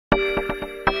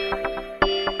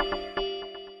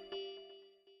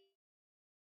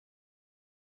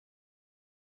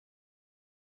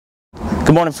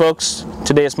Good morning, folks.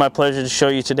 Today it's my pleasure to show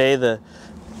you the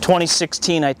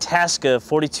 2016 Itasca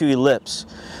 42 Ellipse.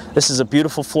 This is a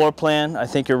beautiful floor plan. I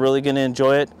think you're really going to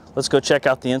enjoy it. Let's go check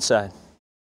out the inside.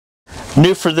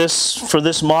 New for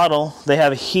this model, they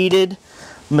have heated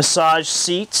massage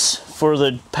seats for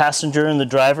the passenger and the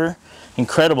driver.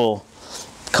 Incredible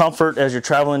comfort as you're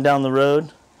traveling down the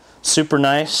road. Super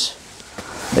nice.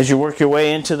 As you work your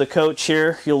way into the coach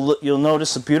here, you'll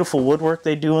notice the beautiful woodwork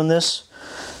they do in this.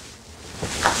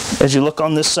 As you look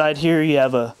on this side here, you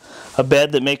have a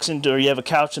bed that makes into, or you have a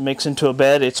couch that makes into a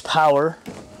bed. It's power.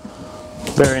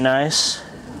 Very nice.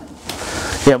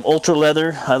 You have ultra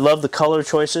leather. I love the color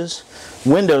choices.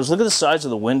 Windows. Look at the size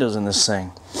of the windows in this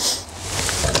thing.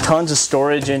 Tons of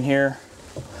storage in here.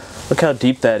 Look how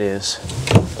deep that is.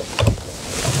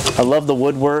 I love the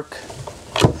woodwork.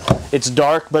 It's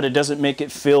dark, but it doesn't make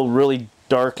it feel really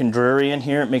dark and dreary in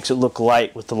here. It makes it look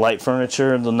light with the light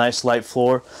furniture and the nice light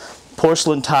floor.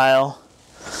 Porcelain tile.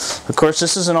 Of course,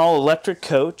 this is an all-electric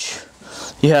coach.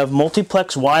 You have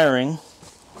multiplex wiring,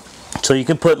 so you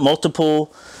can put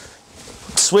multiple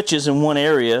switches in one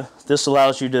area. This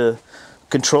allows you to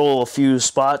control a few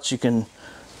spots. You can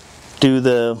do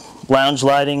the lounge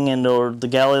lighting and or the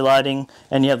galley lighting,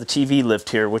 and you have the TV lift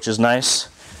here, which is nice.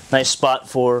 Nice spot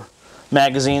for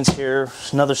magazines here.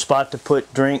 Another spot to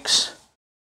put drinks.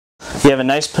 You have a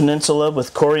nice peninsula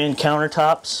with Corian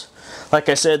countertops. Like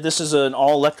I said, this is an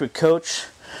all-electric coach.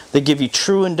 They give you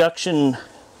true induction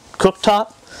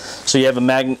cooktop. So you have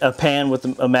a pan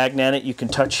with a magnet you can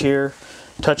touch here,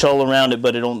 touch all around it,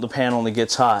 but the pan only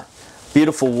gets hot.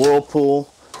 Beautiful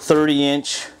Whirlpool,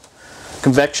 30-inch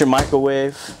convection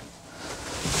microwave.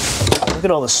 Look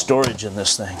at all the storage in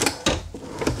this thing.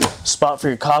 Spot for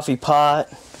your coffee pot.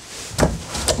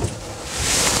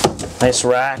 Nice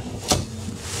rack.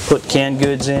 Put canned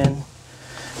goods in.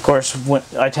 Of course,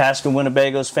 Itasca,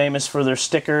 Winnebago is famous for their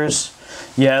stickers.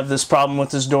 You have this problem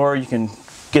with this door, you can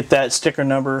get that sticker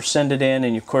number, send it in,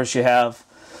 and of course you have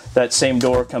that same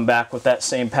door come back with that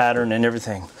same pattern and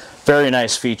everything. Very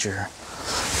nice feature.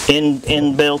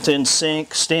 Built-in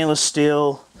sink, stainless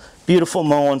steel, beautiful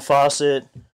Moen faucet,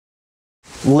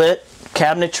 lit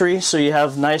cabinetry, so you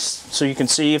have so you can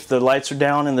see if the lights are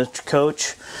down in the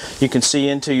coach. You can see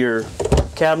into your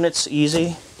cabinets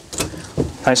easy.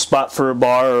 Nice spot for a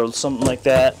bar or something like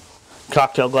that.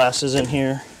 Cocktail glasses in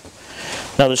here.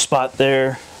 Another spot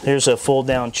there. There's a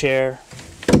fold-down chair.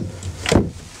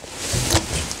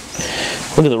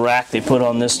 Look at the rack they put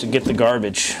on this to get the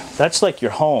garbage. That's like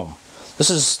your home.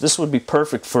 This would be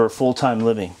perfect for full-time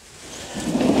living.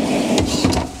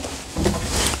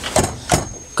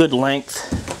 Good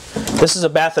length. This is a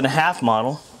bath and a half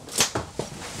model.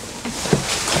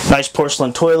 Nice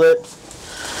porcelain toilet.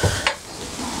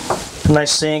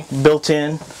 Nice sink,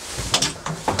 built-in.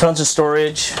 Tons of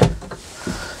storage.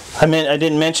 I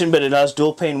didn't mention, but it has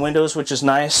dual pane windows, which is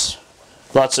nice.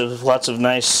 Lots of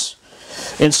nice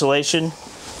insulation.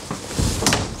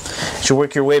 As you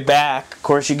work your way back, of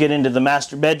course, you get into the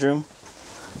master bedroom.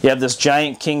 You have this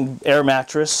giant king air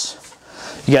mattress.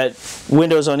 You got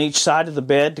windows on each side of the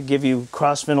bed to give you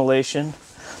cross ventilation.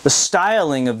 The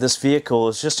styling of this vehicle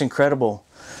is just incredible.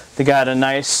 They got a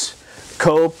nice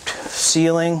coped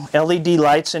ceiling, LED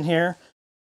lights in here.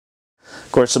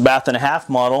 Of course, the bath and a half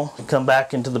model. You come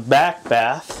back into the back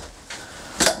bath.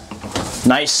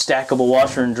 Nice stackable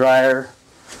washer and dryer.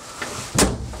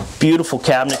 Beautiful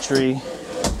cabinetry.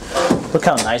 Look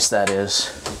how nice that is.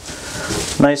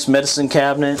 Nice medicine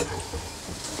cabinet.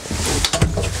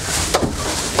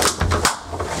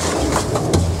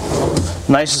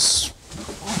 Nice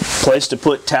place to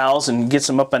put towels and gets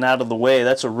them up and out of the way.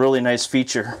 That's a really nice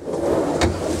feature.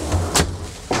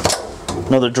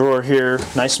 Another drawer here,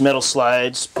 nice metal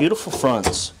slides, beautiful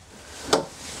fronts.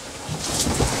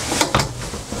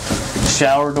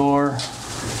 Shower door,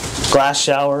 glass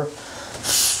shower,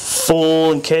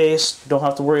 full encased, don't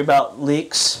have to worry about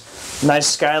leaks. Nice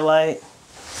skylight.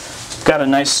 Got a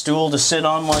nice stool to sit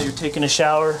on while you're taking a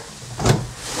shower.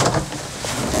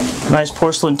 Nice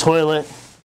porcelain toilet.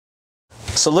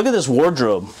 So look at this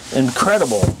wardrobe,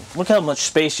 incredible. Look how much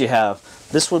space you have.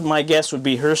 This would, my guess, would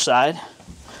be her side.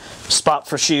 Spot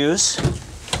for shoes,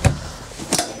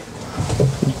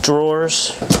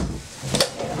 drawers,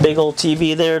 big old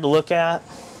TV there to look at.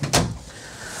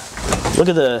 Look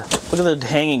at the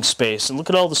hanging space, and look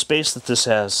at all the space that this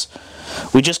has.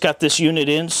 We just got this unit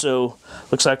in, so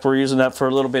looks like we're using that for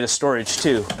a little bit of storage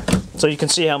too. So you can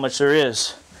see how much there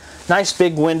is. Nice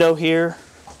big window here,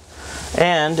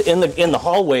 and in the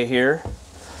hallway here,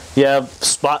 you have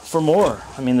spot for more.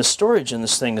 The storage in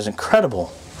this thing is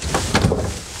incredible.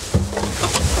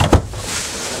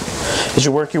 As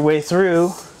you work your way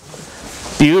through,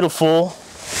 Beautiful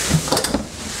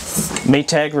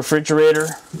Maytag refrigerator,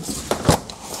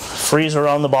 freezer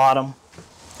on the bottom.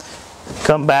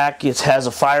 Come back, it has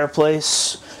a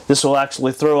fireplace. This will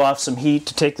actually throw off some heat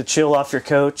to take the chill off your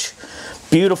coach.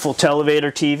 Beautiful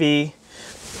televator TV,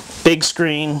 big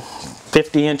screen,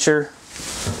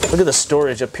 50-incher. Look at the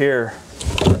storage up here.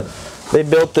 They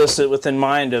built this within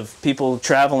mind of people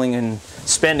traveling and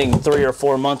spending 3 or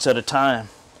 4 months at a time.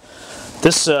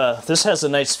 This has a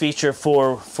nice feature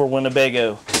for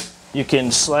Winnebago. You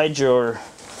can slide your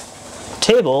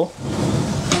table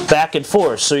back and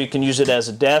forth, so you can use it as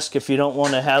a desk if you don't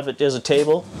want to have it as a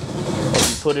table. You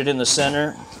can put it in the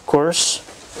center, of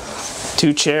course.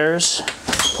 2 chairs,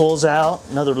 pulls out,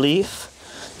 another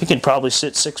leaf. You can probably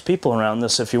sit 6 people around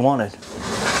this if you wanted.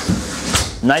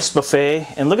 Nice buffet,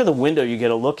 and look at the window you get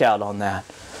a look out on that.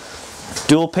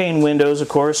 Dual pane windows, of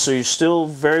course, so you're still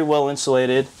very well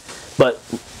insulated, but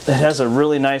it has a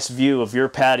really nice view of your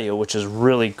patio, which is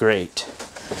really great.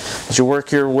 As you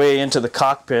work your way into the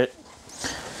cockpit,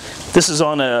 this is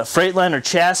on a Freightliner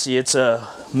chassis. It's a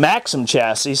Maxim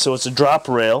chassis, so it's a drop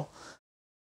rail.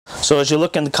 So as you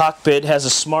look in the cockpit, it has a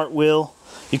smart wheel.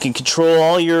 You can control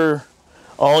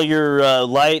all your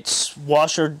lights,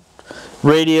 washer,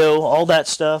 radio, all that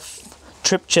stuff.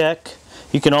 Trip check.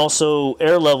 You can also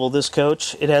air level this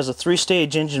coach. It has a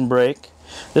 3-stage engine brake.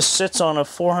 This sits on a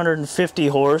 450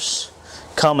 horse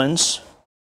Cummins.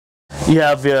 You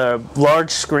have a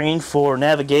large screen for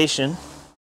navigation.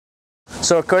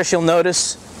 So of course you'll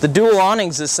notice the dual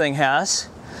awnings this thing has.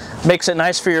 Makes it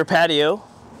nice for your patio.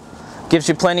 Gives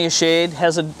you plenty of shade.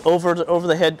 Has an over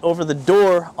the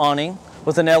door awning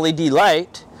with an LED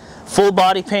light. Full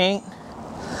body paint.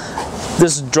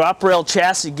 This drop rail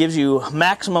chassis gives you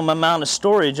maximum amount of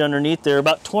storage underneath there,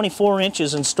 about 24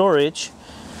 inches in storage.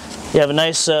 You have a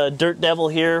nice dirt devil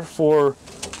here for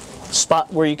a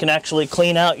spot where you can actually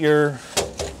clean out your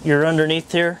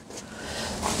underneath here.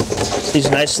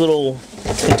 These nice little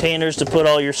containers to put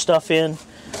all your stuff in.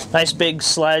 Nice big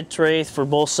slide tray for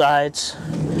both sides.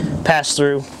 Pass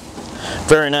through.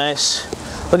 Very nice.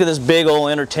 Look at this big old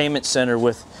entertainment center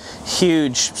with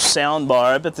huge sound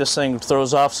bar. I bet this thing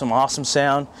throws off some awesome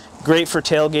sound. Great for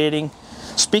tailgating.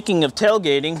 Speaking of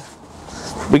tailgating,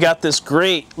 we got this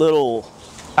great little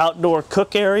outdoor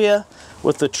cook area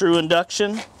with the true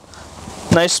induction.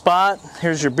 Nice spot.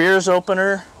 Here's your beers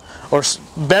opener or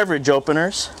beverage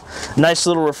openers. Nice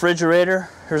little refrigerator.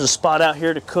 Here's a spot out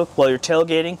here to cook while you're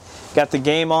tailgating. Got the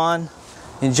game on,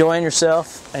 enjoying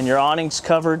yourself, and your awning's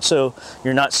covered so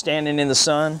you're not standing in the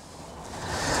sun.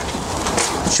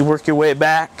 As you work your way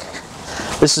back,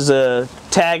 this is a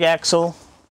tag axle.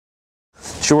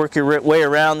 As you work your way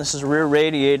around, this is a rear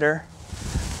radiator.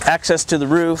 Access to the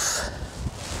roof.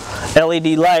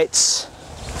 LED lights.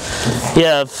 You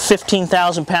have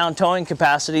 15,000 pound towing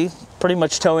capacity. Pretty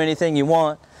much tow anything you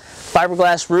want.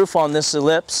 Fiberglass roof on this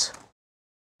Ellipse.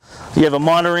 You have a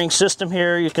monitoring system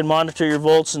here. You can monitor your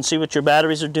volts and see what your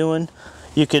batteries are doing.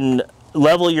 You can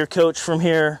level your coach from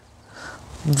here.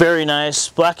 Very nice.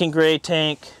 Black and gray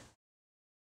tank.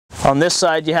 On this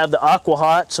side you have the Aqua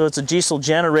Hot, so it's a diesel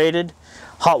generated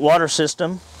hot water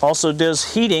system. Also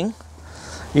does heating.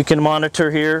 You can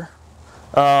monitor here.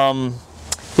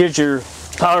 Here's your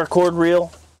power cord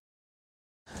reel.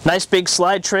 Nice big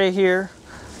slide tray here.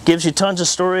 Gives you tons of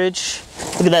storage.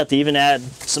 Look at that, they even add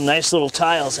some nice little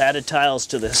tiles, added tiles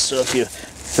to this. So if you,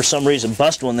 for some reason,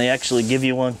 bust one, they actually give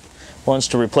you ones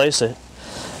to replace it.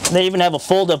 They even have a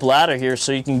fold-up ladder here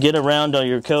so you can get around on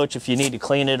your coach if you need to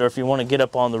clean it or if you want to get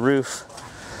up on the roof.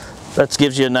 That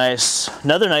gives you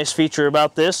another nice feature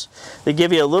about this. They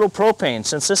give you a little propane.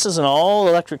 Since this is an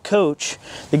all-electric coach,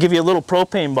 they give you a little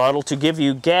propane bottle to give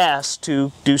you gas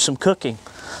to do some cooking.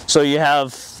 So you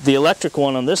have the electric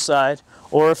one on this side,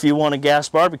 or if you want a gas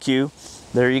barbecue,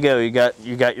 there you go. You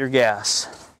got your gas.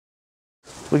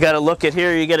 We got to look at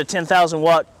here. You get a 10,000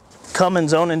 watt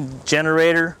Cummins Onan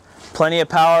generator. Plenty of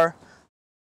power.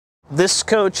 This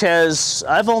coach has,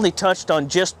 I've only touched on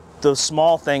just the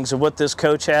small things of what this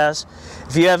coach has.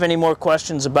 If you have any more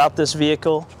questions about this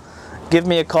vehicle, give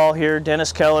me a call here.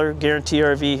 Dennis Keller, Guarantee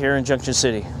RV here in Junction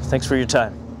City. Thanks for your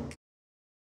time.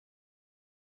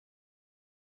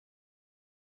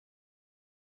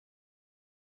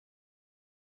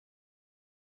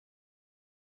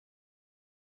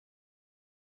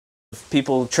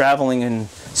 People traveling and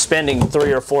spending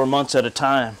 3 or 4 months at a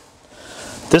time.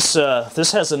 This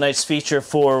has a nice feature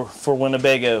for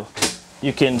Winnebago.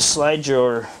 You can slide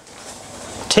your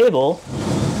table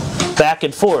back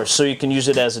and forth, so you can use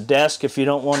it as a desk if you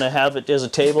don't want to have it as a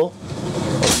table.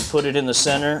 You put it in the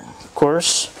center, of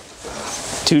course.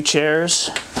 2 chairs,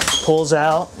 pulls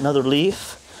out, another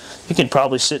leaf. You could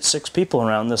probably sit 6 people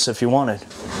around this if you wanted.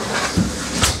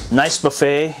 Nice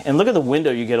buffet, and look at the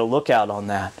window you get a look out on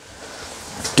that.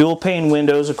 Dual pane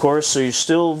windows, of course, so you're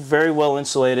still very well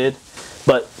insulated,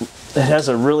 but it has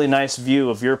a really nice view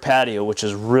of your patio, which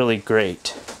is really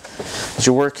great. As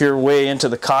you work your way into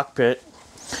the cockpit,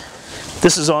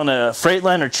 this is on a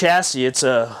Freightliner chassis. It's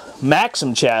a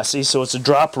Maxim chassis, so it's a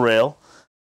drop rail.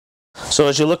 So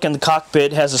as you look in the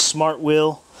cockpit, it has a smart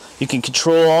wheel. You can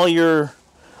control all your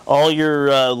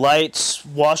lights,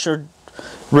 washer,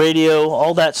 radio,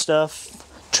 all that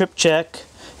stuff. Trip check.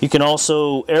 You can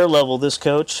also air level this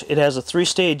coach. It has a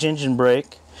 3-stage engine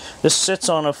brake. This sits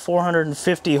on a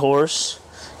 450 horse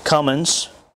Cummins.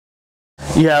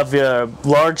 You have a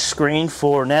large screen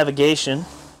for navigation.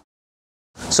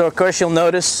 So of course you'll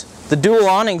notice the dual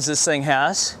awnings this thing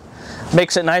has.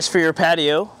 Makes it nice for your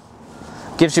patio.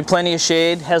 Gives you plenty of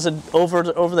shade. Has an over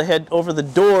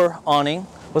the door awning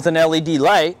with an LED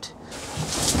light.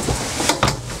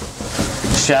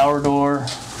 Shower door,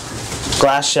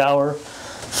 glass shower,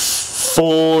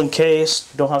 full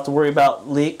encased. Don't have to worry about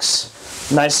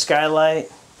leaks. Nice skylight.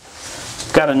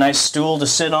 Got a nice stool to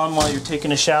sit on while you're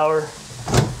taking a shower.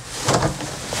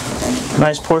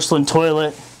 Nice porcelain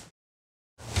toilet.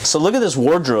 So look at this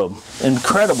wardrobe.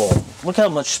 Incredible. Look how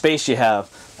much space you have.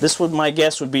 This would, my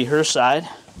guess, would be her side.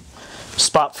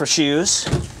 Spot for shoes.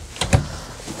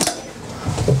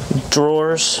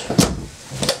 Drawers.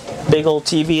 Big old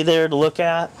TV there to look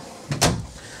at.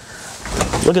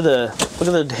 Look at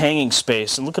the hanging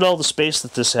space, and look at all the space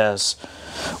that this has.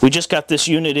 We just got this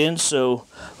unit in, so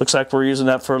looks like we're using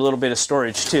that for a little bit of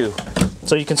storage too.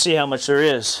 So you can see how much there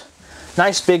is.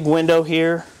 Nice big window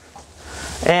here,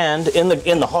 and in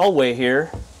the hallway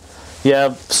here, you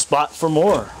have spot for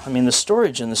more. I mean, the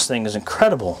storage in this thing is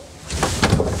incredible.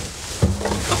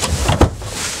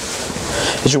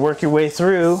 As you work your way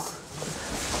through,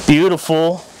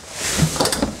 beautiful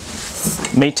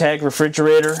Maytag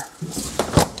refrigerator,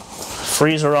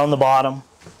 freezer on the bottom.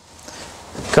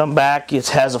 Come back, it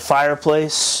has a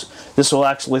fireplace. This will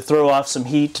actually throw off some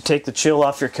heat to take the chill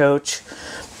off your coach.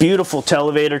 Beautiful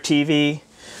televator TV,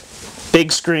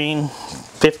 big screen,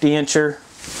 50-incher.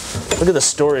 Look at the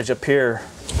storage up here.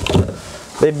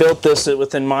 They built this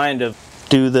with in mind to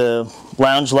do the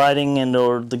lounge lighting and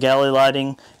or the galley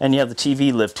lighting, and you have the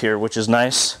TV lift here, which is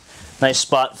nice. Nice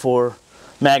spot for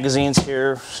magazines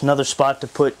here. Another spot to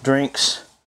put drinks.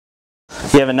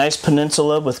 You have a nice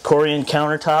peninsula with Corian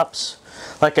countertops.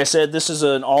 Like I said, this is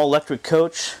an all-electric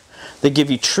coach. They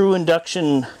give you true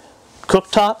induction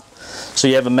cooktop. So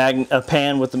you have a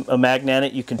pan with a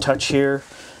magnet you can touch here,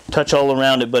 touch all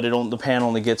around it, but the pan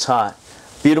only gets hot.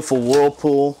 Beautiful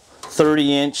Whirlpool,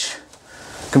 30-inch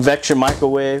convection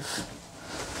microwave.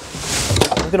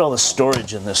 Look at all the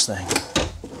storage in this thing.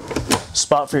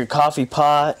 Spot for your coffee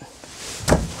pot.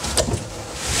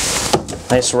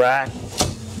 Nice rack.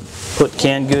 Put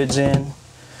canned goods in.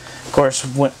 Of course,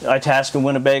 Itasca,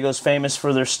 Winnebago is famous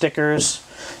for their stickers.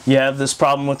 You have this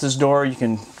problem with this door, you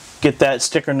can get that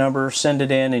sticker number, send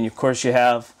it in, and of course you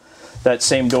have that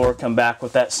same door come back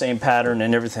with that same pattern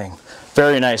and everything.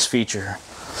 Very nice feature.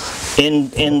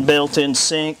 Built-in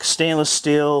sink, stainless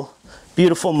steel,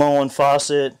 beautiful Moen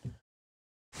faucet,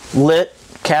 lit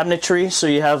cabinetry, so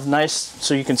you have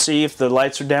so you can see if the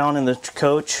lights are down in the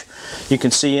coach. You can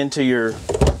see into your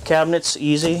cabinets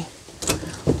easy.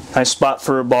 Nice spot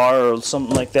for a bar or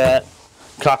something like that.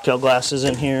 Cocktail glasses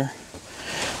in here.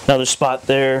 Another spot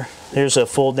there. There's a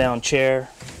fold-down chair.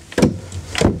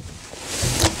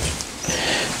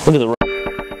 Look at the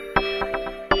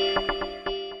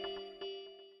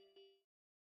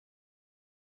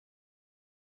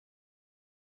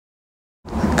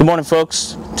Good morning,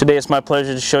 folks. Today it's my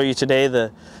pleasure to show you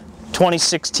the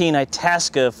 2016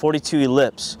 Itasca 42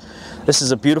 Ellipse. This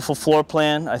is a beautiful floor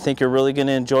plan. I think you're really going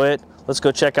to enjoy it. Let's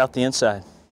go check out the inside.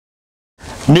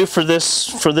 New for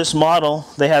this model,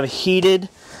 they have heated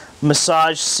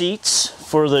massage seats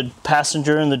for the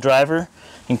passenger and the driver.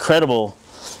 Incredible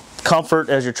comfort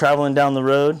as you're traveling down the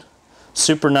road.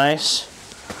 Super nice.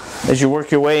 As you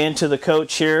work your way into the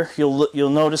coach here, you'll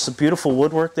notice the beautiful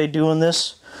woodwork they do in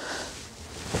this.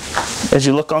 As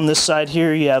you look on this side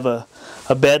here, you have a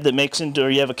bed that makes into, or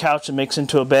you have a couch that makes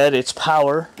into a bed. It's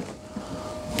power.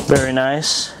 Very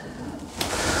nice.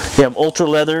 You have ultra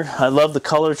leather. I love the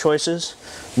color choices.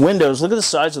 Windows. Look at the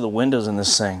size of the windows in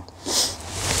this thing.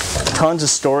 Tons of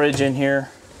storage in here.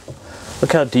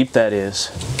 Look how deep that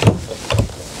is.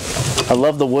 I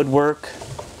love the woodwork.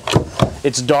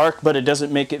 It's dark, but it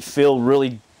doesn't make it feel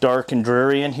really dark and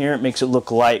dreary in here. It makes it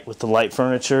look light with the light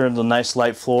furniture and the nice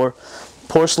light floor.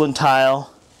 Porcelain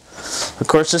tile. Of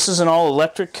course, this is an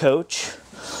all-electric coach.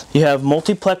 You have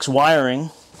multiplex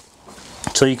wiring,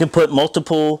 so you can put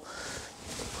multiple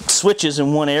switches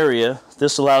in one area.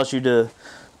 This allows you to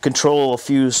control a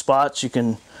few spots. You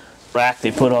can rack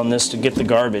they put on this to get the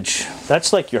garbage.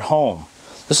 That's like your home.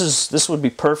 This would be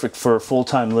perfect for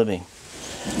full-time living.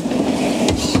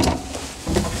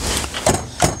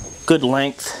 Good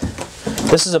length.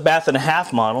 This is a bath and a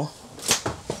half model.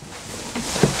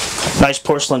 Nice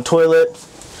porcelain toilet.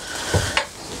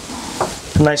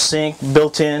 Nice sink,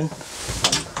 built in.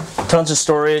 Tons of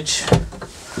storage.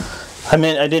 I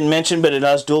didn't mention, but it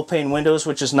has dual pane windows,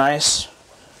 which is nice.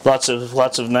 Lots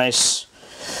of nice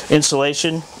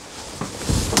insulation.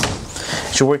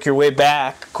 As you work your way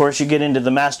back, of course, you get into the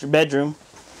master bedroom.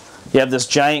 You have this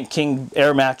giant king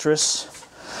air mattress.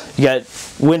 You got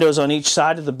windows on each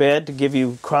side of the bed to give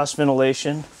you cross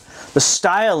ventilation. The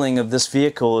styling of this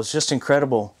vehicle is just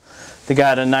incredible. They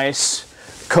got a nice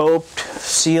coped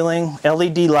ceiling,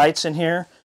 LED lights in here.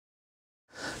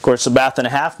 Of course, the bath and a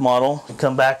half model. You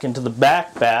come back into the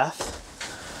back bath.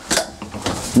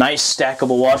 Nice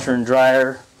stackable washer and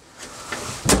dryer.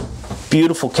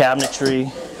 Beautiful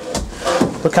cabinetry.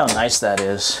 Look how nice that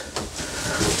is.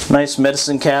 Nice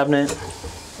medicine cabinet.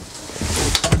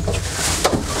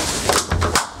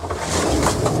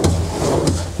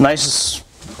 Nice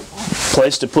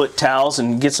place to put towels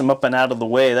and gets them up and out of the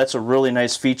way. That's a really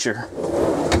nice feature.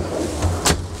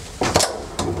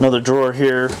 Another drawer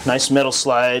here, nice metal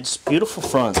slides, beautiful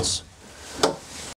fronts.